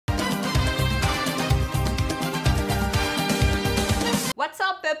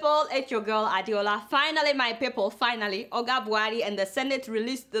it's your girl Adiola. Finally, my people, finally, Oga Buhari and the Senate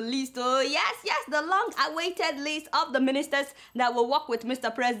released the list. Oh, yes, the long-awaited list of the ministers that will work with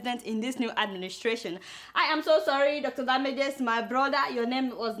Mr. President in this new administration. I am so sorry, Dr. Damages, my brother, your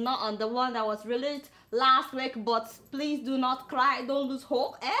name was not on the one that was released last week, but please do not cry, don't lose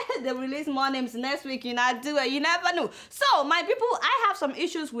hope. They release more names next week, you never know. So, my people, I have some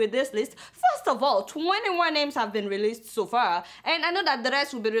issues with this list. First of all, 21 names have been released so far, and I know that the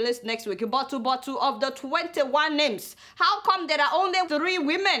rest will be released next week. But two of the 21 names, how come there are only 3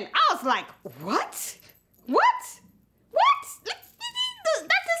 women? I was like, what?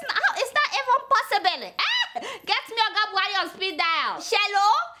 That is not, how is that even possible? Get me Oga Buhari on speed dial.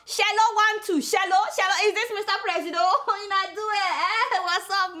 Shello 1 2. Shello, is this Mr. President? Oh, you not do it. What's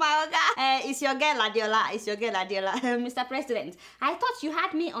up, my Oga? It's your girl Adiola. Mr. President, I thought you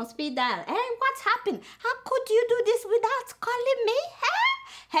had me on speed dial. What's happened? How could you do this without calling me?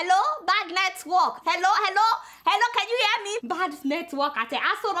 Hello, bad network. Hello, can you hear me? Bad network at the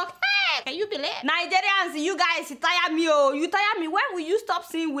Aso Rock. Can you believe? Nigerians, you guys tire me. You tire me. When will you stop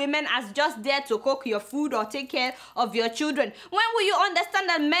seeing women as just there to cook your food or take care of your children? When will you understand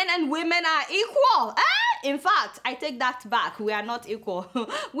that men and women are equal? In fact, I take that back. We are not equal.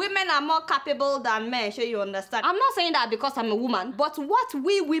 Women are more capable than men. Sure, you understand? I'm not saying that because I'm a woman, but what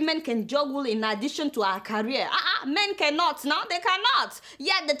we women can juggle in addition to our career, men cannot. Now they cannot.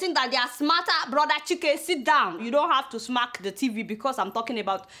 Yet they think that they are smarter. Brother Chike, sit down. You don't have to smack the TV because I'm talking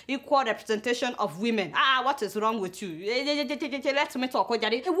about equal representation of women. What is wrong with you? Let me talk.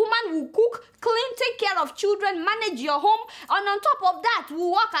 A woman will cook, clean, take care of children, manage your home, and on top of that,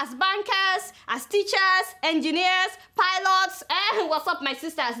 will work as bankers, as teachers, engineers, pilots. What's up, my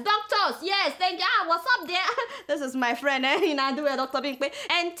sisters? Doctors, yes, thank you. What's up there? This is my friend, Dr. Binkpe.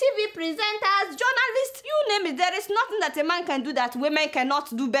 And TV presenters, journalists, you name it. There is nothing that a man can do that women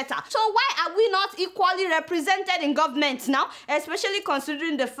cannot do better. So why are we not equally represented in government now? Especially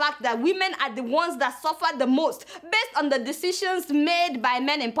considering the fact that women are the ones that suffer the most based on the decisions made by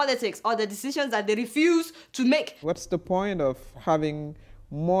men in politics or the decisions that they refuse to make. What's the point of having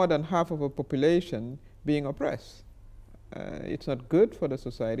more than half of a population being oppressed? It's not good for the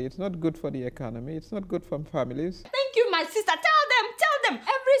society, it's not good for the economy, it's not good for families. Thank you, my sister. Tell them.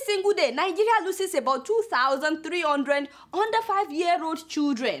 Every single day, Nigeria loses about 2,300 under 5-year-old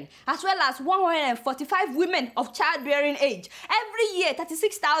children, as well as 145 women of childbearing age. Every year,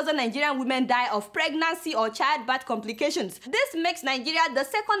 36,000 Nigerian women die of pregnancy or childbirth complications. This makes Nigeria the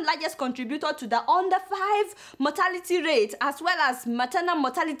second largest contributor to the under 5 mortality rate, as well as maternal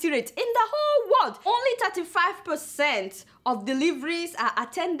mortality rate in the whole world. Only 35% of deliveries are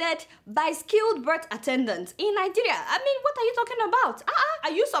attended by skilled birth attendants in Nigeria. I mean, what are you talking about?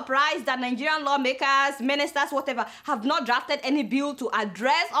 Are you surprised that Nigerian lawmakers, ministers, whatever, have not drafted any bill to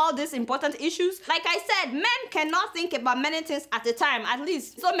address all these important issues? Like I said, men cannot think about many things at a time, at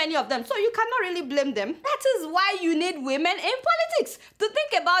least so many of them, so you cannot really blame them. That is why you need women in politics, to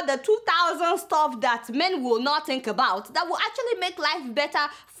think about the 2,000 stuff that men will not think about, that will actually make life better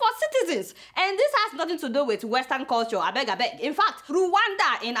for citizens. And this has nothing to do with Western culture, I beg. In fact,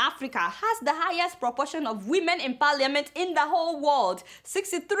 Rwanda in Africa has the highest proportion of women in parliament in the whole world,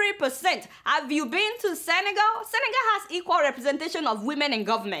 63%. Have you been to Senegal? Senegal has equal representation of women in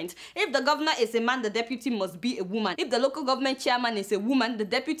government. If the governor is a man, the deputy must be a woman. If the local government chairman is a woman, the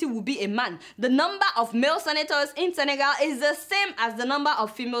deputy will be a man. The number of male senators in Senegal is the same as the number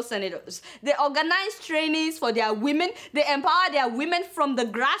of female senators. They organize trainees for their women. They empower their women from the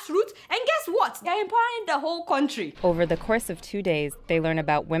grassroots. And guess what? They're empowering the whole country. Over the course of 2 days, they learn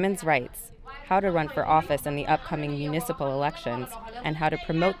about women's rights, how to run for office in the upcoming municipal elections, and how to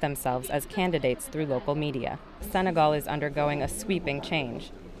promote themselves as candidates through local media. Senegal is undergoing a sweeping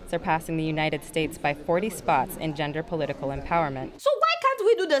change, surpassing the United States by 40 spots in gender political empowerment. So why can't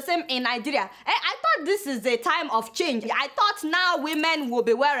we do the same in Nigeria? I thought this is a time of change. I thought now women will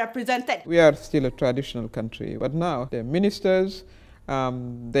be well represented. We are still a traditional country, but now they're ministers,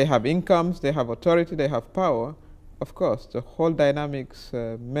 they have incomes, they have authority, they have power. Of course, the whole dynamics,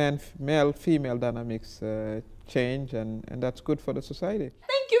 male-female dynamics change, and that's good for the society.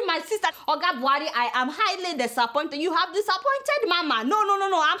 Thank you, my sister. Oga Buhari, I am highly disappointed. You have disappointed Mama. No,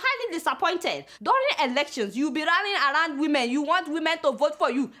 I'm highly disappointed. During elections, you'll be running around women. You want women to vote for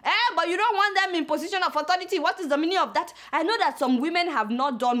you. But you don't want them in position of authority. What is the meaning of that? I know that some women have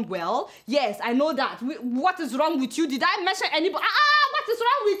not done well. Yes, I know that. What is wrong with you? Did I mention anybody? What is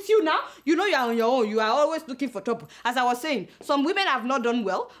wrong with you now? You know you are on your own. You are always looking for trouble. As I was saying, some women have not done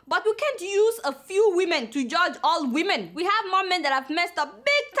well, but you can't use a few women to judge all women. We have more men that have messed up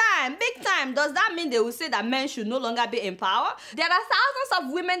big time, big time. Does that mean they will say that men should no longer be in power? There are thousands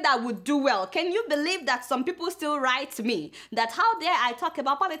of women that would do well. Can you believe that some people still write to me that how dare I talk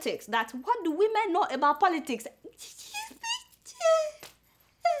about politics? That what do women know about politics?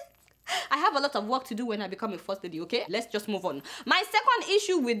 I have a lot of work to do when I become a first lady, okay? Let's just move on. My second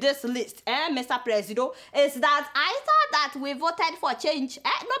issue with this list, Mr. President, is that I thought that we voted for change.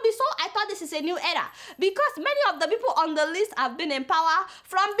 No, be so. I thought this is a new era. Because many of the people on the list have been in power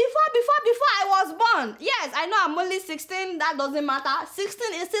from before I was born. Yes, I know I'm only 16. That doesn't matter.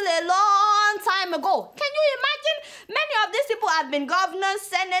 16 is still a long time ago. Can you imagine? Many of these people have been governors,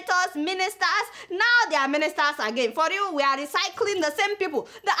 senators, ministers. Now they are ministers again. For you, we are recycling the same people.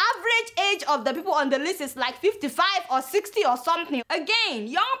 The average age of the people on the list is like 55 or 60 or something. Again,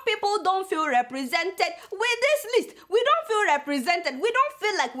 young people don't feel represented with this list. We don't feel represented. We don't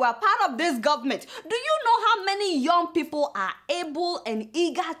feel like we're part of this government. Do you know how many young people are able and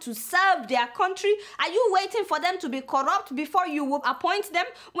eager to serve their country? Are you waiting for them to be corrupt before you will appoint them?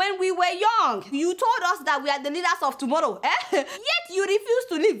 When we were young, you told us that we are the leaders of tomorrow. Yet you refuse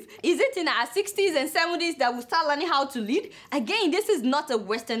to live. Is it in our 60s and 70s that we start learning how to lead? Again, this is not a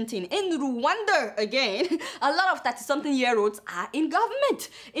Western thing. In Rwanda, again, a lot of 30-something-year-olds are in government.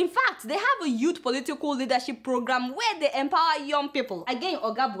 In fact, they have a youth political leadership program where they empower young people. Again,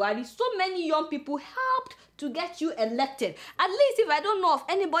 Oga Buhari, so many young people helped to get you elected. At least if I don't know of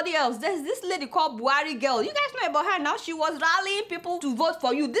anybody else, there's this lady called Buhari girl. You guys know about her now. She was rallying people to vote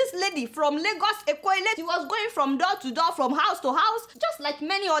for you. This lady from Lagos, Ekwele, she was going from door to door, from house to house, just like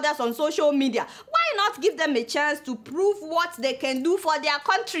many others on social media. Why not give them a chance to prove what they can do for their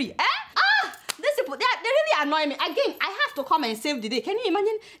country? These people, they really annoy me. Again, I have to come and save the day. Can you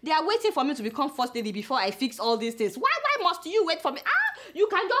imagine? They are waiting for me to become first lady before I fix all these things. Why must you wait for me? You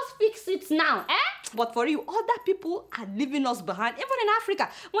can just fix it now, But for you, other people are leaving us behind, even in Africa.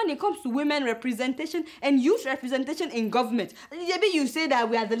 When it comes to women representation and youth representation in government, maybe you say that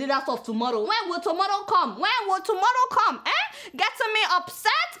we are the leaders of tomorrow. When will tomorrow come? When will tomorrow come? Getting me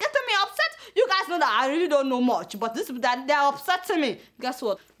upset? You guys know that I really don't know much, but this that they're upsetting me. Guess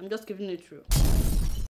what? I'm just giving it through.